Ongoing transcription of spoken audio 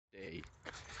Day.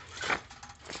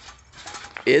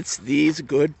 It's these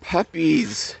good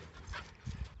puppies.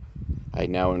 I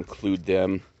now include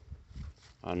them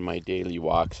on my daily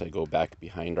walks. I go back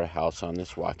behind our house on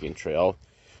this walking trail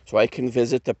so I can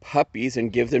visit the puppies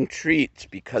and give them treats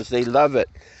because they love it.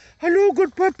 Hello,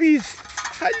 good puppies.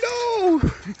 Hello.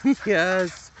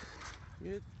 Yes.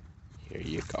 Here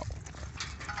you go.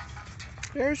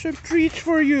 There's some treats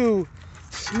for you.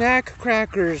 Snack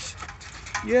crackers.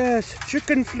 Yes,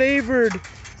 chicken flavored.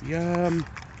 Yum.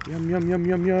 Yum, yum, yum,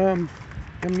 yum, yum.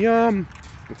 Yum, yum.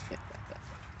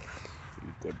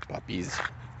 You good puppies.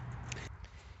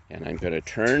 And I'm going to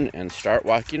turn and start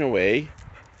walking away.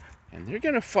 And they're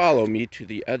going to follow me to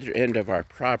the other end of our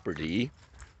property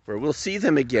where we'll see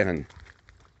them again.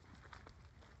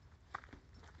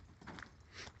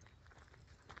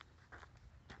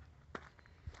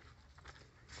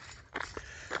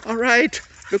 All right,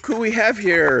 look who we have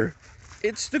here.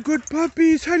 It's the good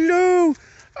puppies. Hello.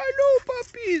 Hello,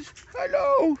 puppies.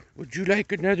 Hello. Would you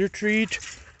like another treat?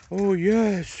 Oh,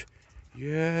 yes.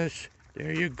 Yes.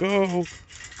 There you go.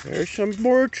 There's some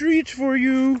more treats for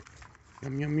you.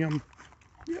 Yum, yum, yum.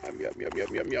 Yum, yum, yum,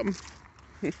 yum, yum, yum.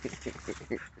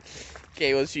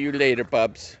 Okay, we'll see you later,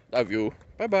 pups. Love you.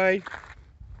 Bye-bye.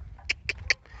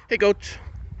 Hey, goats.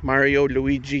 Mario,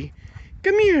 Luigi.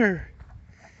 Come here.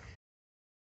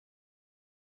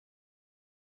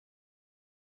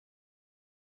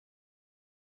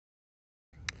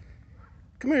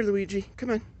 Come here, Luigi. Come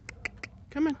on.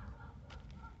 Come on.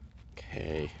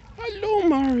 Okay. Hello,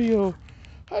 Mario.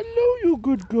 Hello, you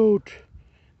good goat.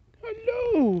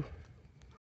 Hello.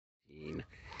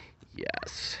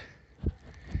 Yes.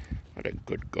 What a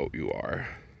good goat you are.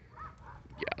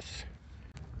 Yes.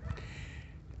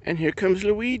 And here comes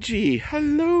Luigi.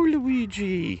 Hello,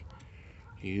 Luigi.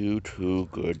 You two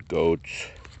good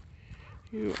goats.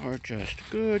 You are just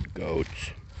good goats.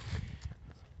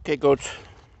 Okay, goats.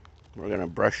 We're going to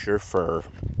brush your fur.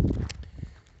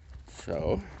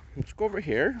 So, let's go over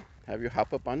here. Have you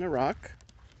hop up on the rock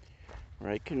where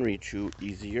I can reach you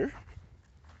easier.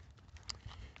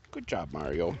 Good job,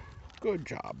 Mario. Good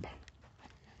job.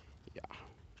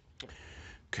 Yeah.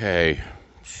 Okay,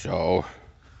 so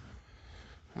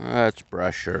let's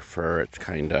brush your fur. It's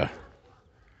kind of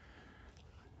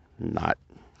not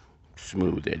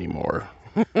smooth anymore.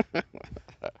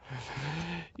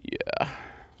 Yeah.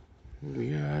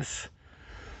 Yes.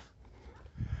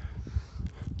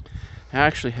 I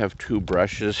actually have two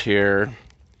brushes here,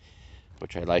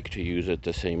 which I like to use at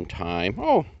the same time.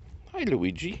 Oh, hi,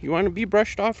 Luigi. You want to be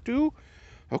brushed off too?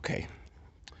 Okay.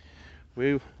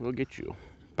 We'll get you.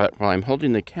 But while I'm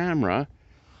holding the camera,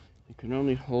 you can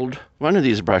only hold one of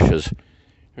these brushes.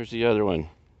 Here's the other one.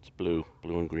 It's blue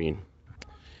and green.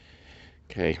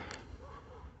 Okay.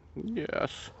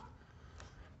 Yes.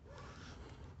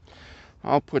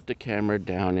 I'll put the camera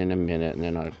down in a minute, and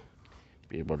then I'll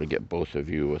be able to get both of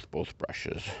you with both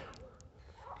brushes.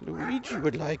 Luigi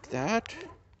would like that.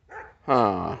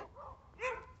 Huh.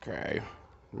 Okay.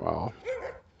 Well,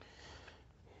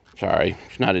 sorry.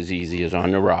 It's not as easy as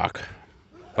on the rock,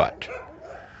 but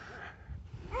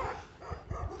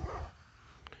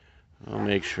I'll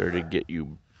make sure to get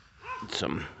you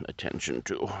some attention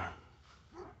too.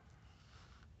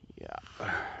 Yeah.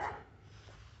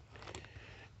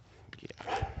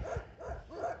 Yeah.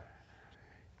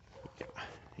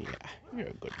 Yeah. You're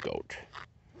a good goat.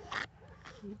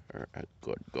 You're a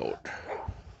good goat.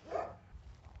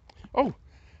 Oh,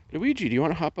 Luigi, do you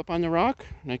want to hop up on the rock?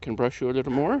 And I can brush you a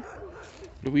little more?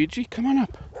 Luigi, come on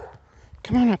up.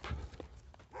 Come on up.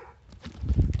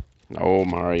 Oh,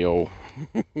 Mario.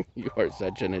 You are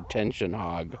such an attention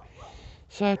hog.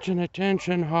 Such an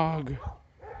attention hog.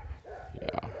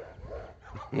 Yeah.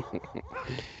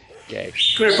 Okay.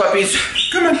 Come here, puppies.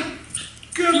 Come on.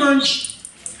 Come on.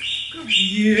 Come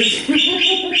here.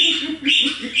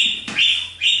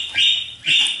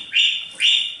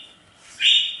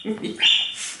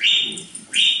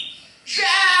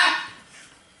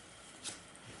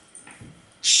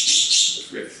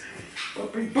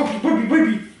 Puppy, puppy, puppy,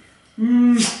 puppy.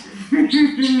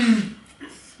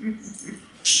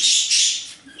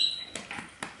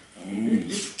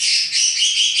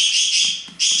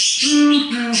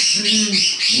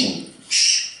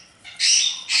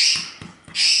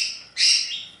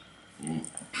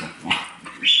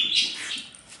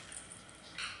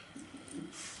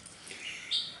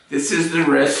 This is the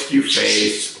risk you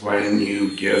face when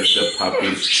you give the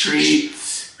puppies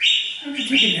treats. Time to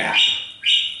take a nap.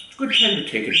 It's a good time to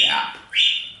take a nap.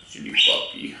 Silly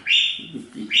puppy.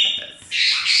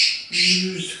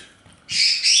 Yes.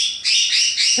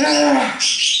 Ah.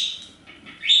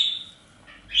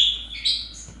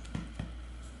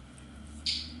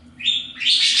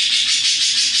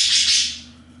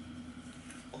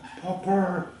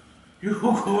 Pupper. You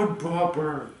good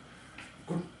pupper.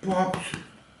 Good pups.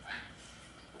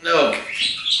 Okay.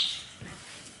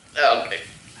 Okay.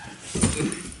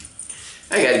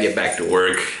 I gotta get back to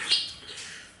work.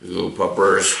 Little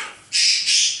puppers.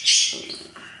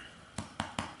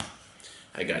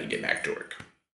 I gotta get back to work.